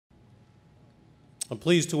I'm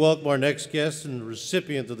pleased to welcome our next guest and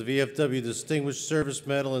recipient of the VFW Distinguished Service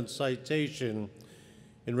Medal and Citation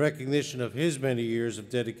in recognition of his many years of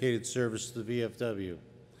dedicated service to the VFW.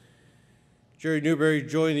 Jerry Newberry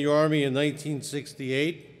joined the Army in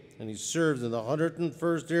 1968, and he served in the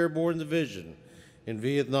 101st Airborne Division in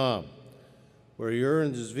Vietnam, where he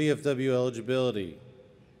earned his VFW eligibility.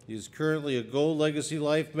 He is currently a Gold Legacy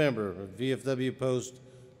Life member of VFW Post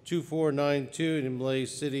 2492 in Imlay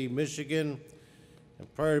City, Michigan.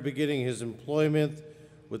 And prior to beginning his employment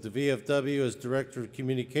with the VFW as Director of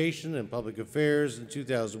Communication and Public Affairs in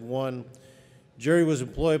 2001, Jerry was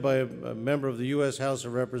employed by a member of the U.S. House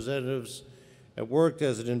of Representatives and worked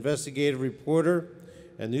as an investigative reporter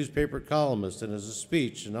and newspaper columnist and as a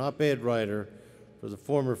speech and op-ed writer for the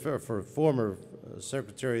former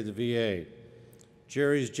Secretary of the VA.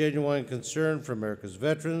 Jerry's genuine concern for America's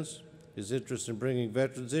veterans, his interest in bringing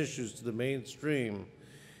veterans' issues to the mainstream,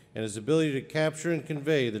 and his ability to capture and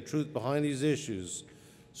convey the truth behind these issues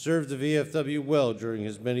served the VFW well during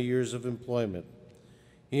his many years of employment.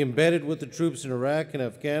 He embedded with the troops in Iraq and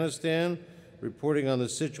Afghanistan, reporting on the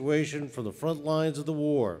situation from the front lines of the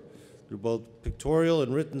war through both pictorial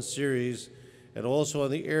and written series, and also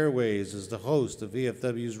on the airways as the host of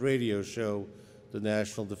VFW's radio show, The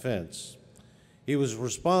National Defense. He was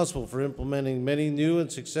responsible for implementing many new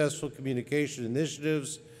and successful communication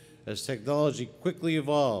initiatives as technology quickly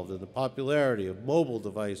evolved and the popularity of mobile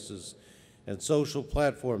devices and social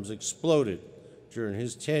platforms exploded during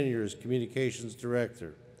his tenure as communications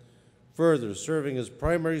director. Further, serving as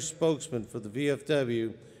primary spokesman for the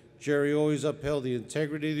VFW, Jerry always upheld the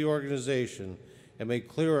integrity of the organization and made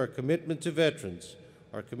clear our commitment to veterans,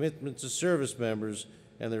 our commitment to service members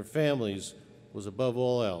and their families was above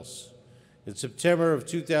all else. In September of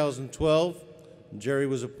 2012, Jerry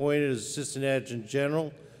was appointed as Assistant Adjutant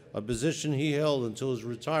General, a position he held until his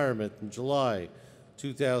retirement in July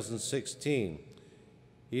 2016.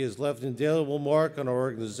 He has left an indelible mark on our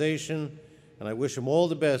organization, and I wish him all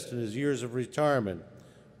the best in his years of retirement.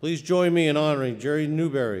 Please join me in honoring Jerry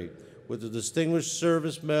Newberry with the Distinguished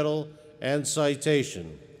Service Medal and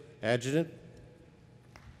Citation. Adjutant.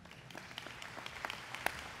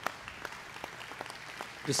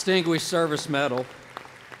 Distinguished Service Medal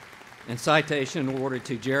and Citation awarded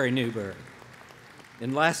to Jerry Newberry.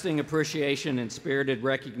 In lasting appreciation and spirited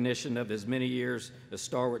recognition of his many years of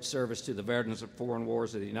stalwart service to the veterans of foreign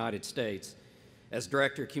wars of the United States, as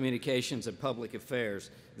Director of Communications and Public Affairs,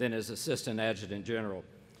 then as Assistant Adjutant General.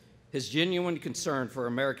 His genuine concern for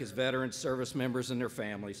America's veterans, service members, and their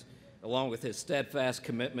families, along with his steadfast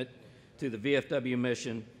commitment to the VFW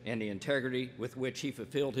mission and the integrity with which he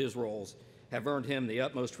fulfilled his roles, have earned him the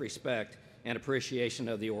utmost respect and appreciation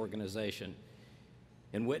of the organization.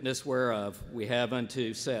 In witness whereof, we have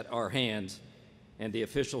unto set our hands and the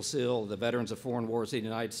official seal of the Veterans of Foreign Wars of the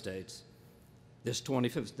United States, this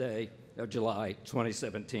 25th day of July,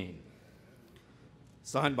 2017.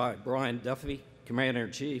 Signed by Brian Duffy,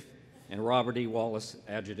 Commander-in-Chief, and Robert E. Wallace,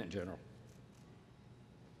 Adjutant General.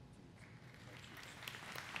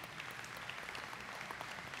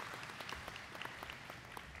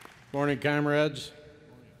 Morning, comrades.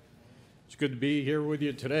 It's good to be here with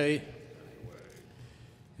you today.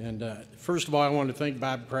 And first of all, I want to thank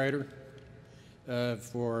Bob Kreider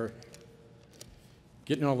for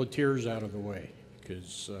getting all the tears out of the way,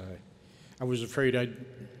 because I was afraid I'd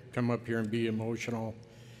come up here and be emotional,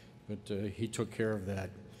 but he took care of that.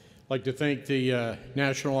 I'd like to thank the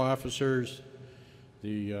national officers,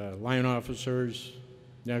 the line officers,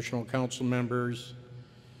 national council members,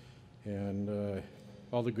 and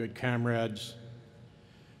all the good comrades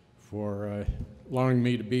for allowing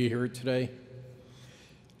me to be here today.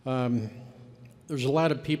 There's a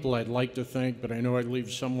lot of people I'd like to thank, but I know I'd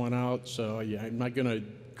leave someone out, so yeah, I'm not going to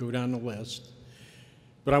go down the list.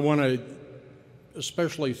 But I want to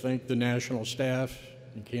especially thank the national staff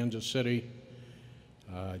in Kansas City.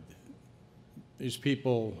 These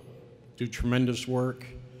people do tremendous work,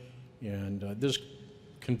 and this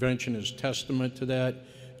convention is testament to that.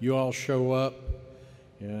 You all show up,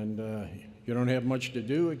 and you don't have much to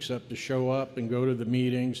do except to show up and go to the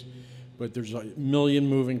meetings. But there's a million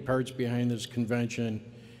moving parts behind this convention,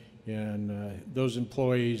 and those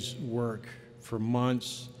employees work for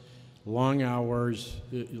months, long hours,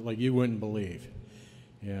 like you wouldn't believe.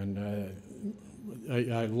 And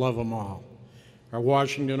I love them all. Our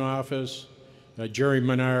Washington office, Jerry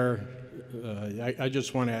Menard, I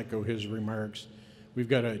just want to echo his remarks. We've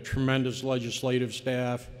got a tremendous legislative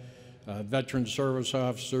staff, veteran service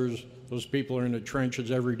officers. Those people are in the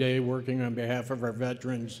trenches every day working on behalf of our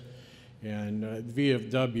veterans. And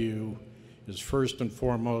VFW is first and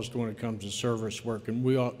foremost when it comes to service work, and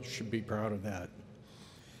we all should be proud of that.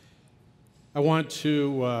 I want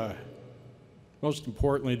to, most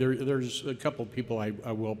importantly, there's a couple people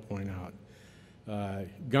I will point out.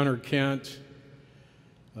 Gunner Kent,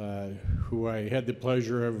 who I had the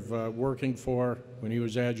pleasure of working for when he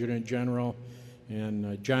was Adjutant General,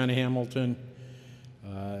 and John Hamilton.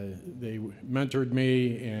 They mentored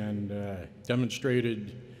me and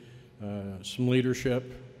demonstrated some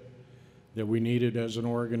leadership that we needed as an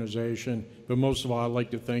organization. But most of all, I'd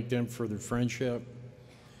like to thank them for their friendship.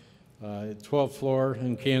 12th floor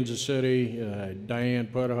in Kansas City, Diane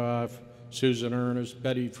Puthoff, Susan Ernest,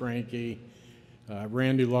 Betty Frankie,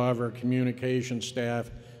 Randy Law of our communication staff.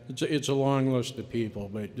 It's a long list of people,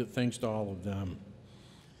 but thanks to all of them.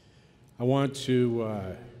 I want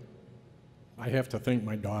to, I have to thank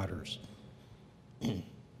my daughters.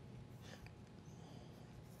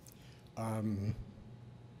 I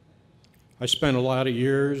spent a lot of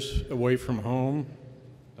years away from home,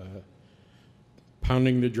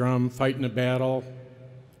 pounding the drum, fighting a battle,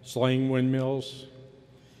 slaying windmills,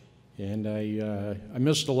 and I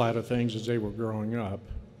missed a lot of things as they were growing up.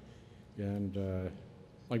 And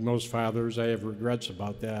like most fathers, I have regrets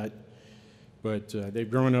about that. But they've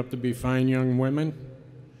grown up to be fine young women.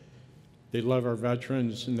 They love our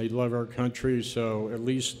veterans and they love our country, so at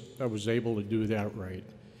least I was able to do that right.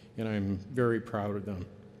 And I'm very proud of them.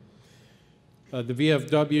 The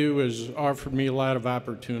VFW has offered me a lot of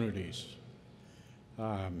opportunities.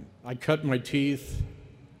 I cut my teeth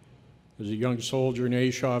as a young soldier in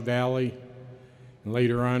Ashaw Valley, and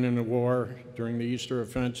later on in the war during the Easter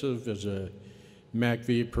Offensive as a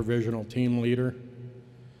MACV provisional team leader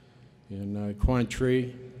in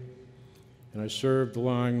Quantree. And I served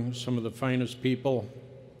along some of the finest people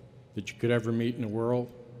that you could ever meet in the world.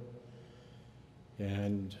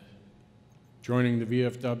 And joining the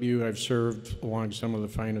VFW, I've served along some of the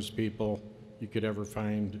finest people you could ever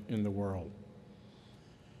find in the world.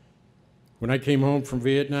 When I came home from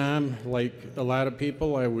Vietnam, like a lot of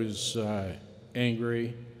people, I was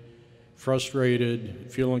angry,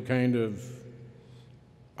 frustrated, feeling kind of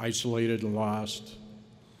isolated and lost.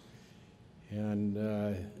 And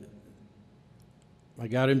I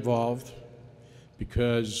got involved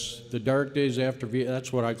because the dark days after Vietnam,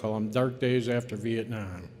 that's what I call them, dark days after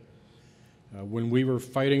Vietnam, when we were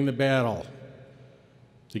fighting the battle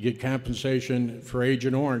to get compensation for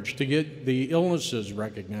Agent Orange, to get the illnesses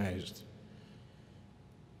recognized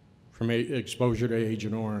from exposure to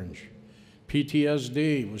Agent Orange.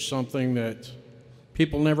 PTSD was something that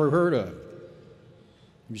people never heard of.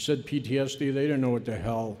 You said PTSD, they didn't know what the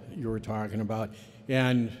hell you were talking about.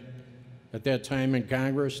 And at that time in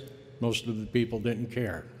Congress, most of the people didn't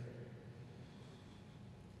care.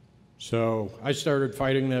 So I started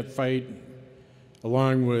fighting that fight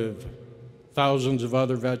along with thousands of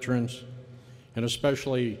other veterans, and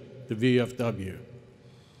especially the VFW.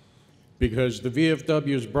 Because the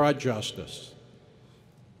VFW has brought justice.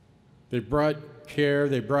 They brought care,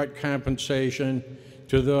 they brought compensation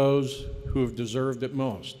to those who have deserved it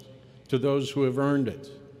most, to those who have earned it.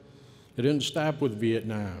 It didn't stop with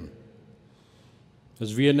Vietnam.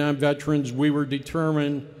 As Vietnam veterans, we were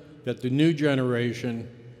determined that the new generation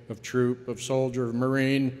of troop, of soldier, of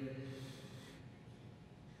Marine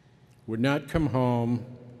would not come home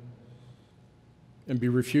and be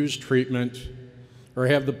refused treatment or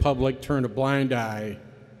have the public turn a blind eye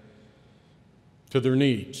to their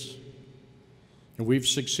needs. And we've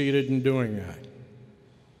succeeded in doing that.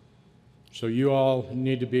 So you all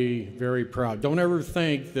need to be very proud. Don't ever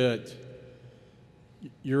think that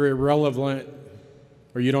you're irrelevant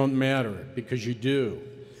or you don't matter, because you do.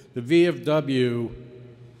 The VFW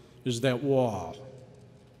is that wall.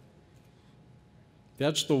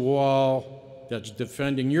 That's the wall that's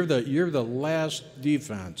defending. You're the last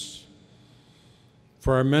defense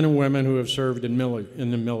for our men and women who have served in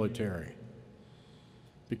the military.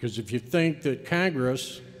 Because if you think that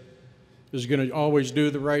Congress is going to always do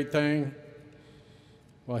the right thing,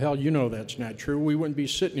 well, hell, you know that's not true. We wouldn't be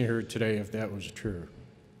sitting here today if that was true.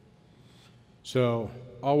 So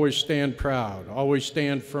always stand proud, always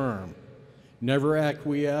stand firm, never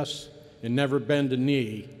acquiesce, and never bend a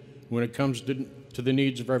knee when it comes to the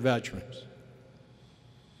needs of our veterans.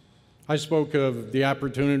 I spoke of the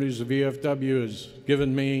opportunities the VFW has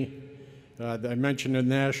given me. I mentioned the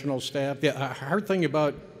national staff. The hard thing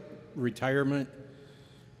about retirement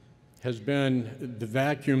has been the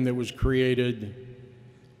vacuum that was created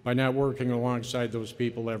by not working alongside those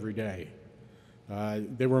people every day.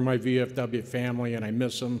 They were my VFW family, and I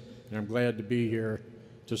miss them, and I'm glad to be here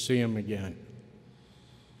to see them again.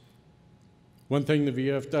 One thing the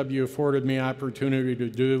VFW afforded me opportunity to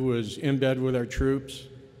do was embed with our troops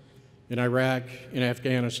in Iraq and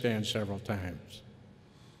Afghanistan several times.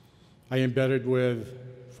 I embedded with,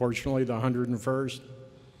 fortunately, the 101st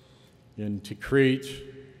in Tikrit,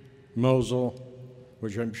 Mosul,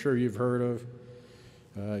 which I'm sure you've heard of,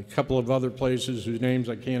 a couple of other places whose names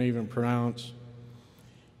I can't even pronounce.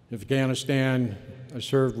 Afghanistan, I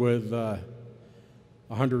served with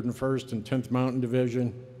 101st and 10th Mountain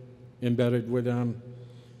Division, embedded with them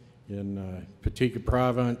in Patika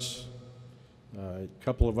Province, a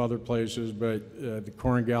couple of other places, but the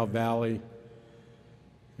Korengal Valley.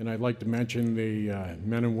 And I'd like to mention the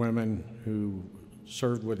men and women who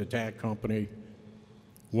served with Attack Company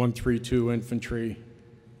 132 Infantry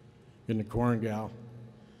in the Korengal.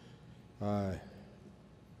 A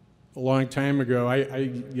long time ago,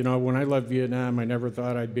 you know, when I left Vietnam, I never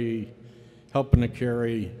thought I'd be helping to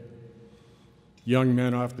carry young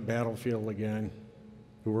men off the battlefield again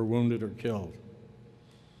who were wounded or killed.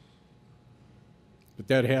 But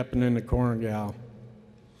that happened in the Korengal,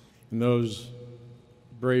 and those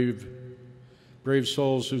brave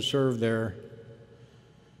souls who served there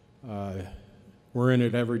were in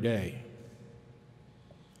it every day.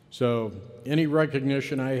 So any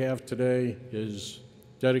recognition I have today is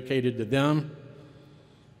dedicated to them,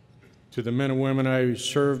 to the men and women I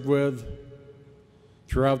served with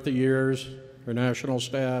throughout the years, our national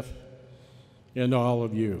staff, and to all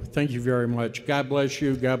of you. Thank you very much. God bless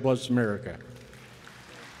you. God bless America.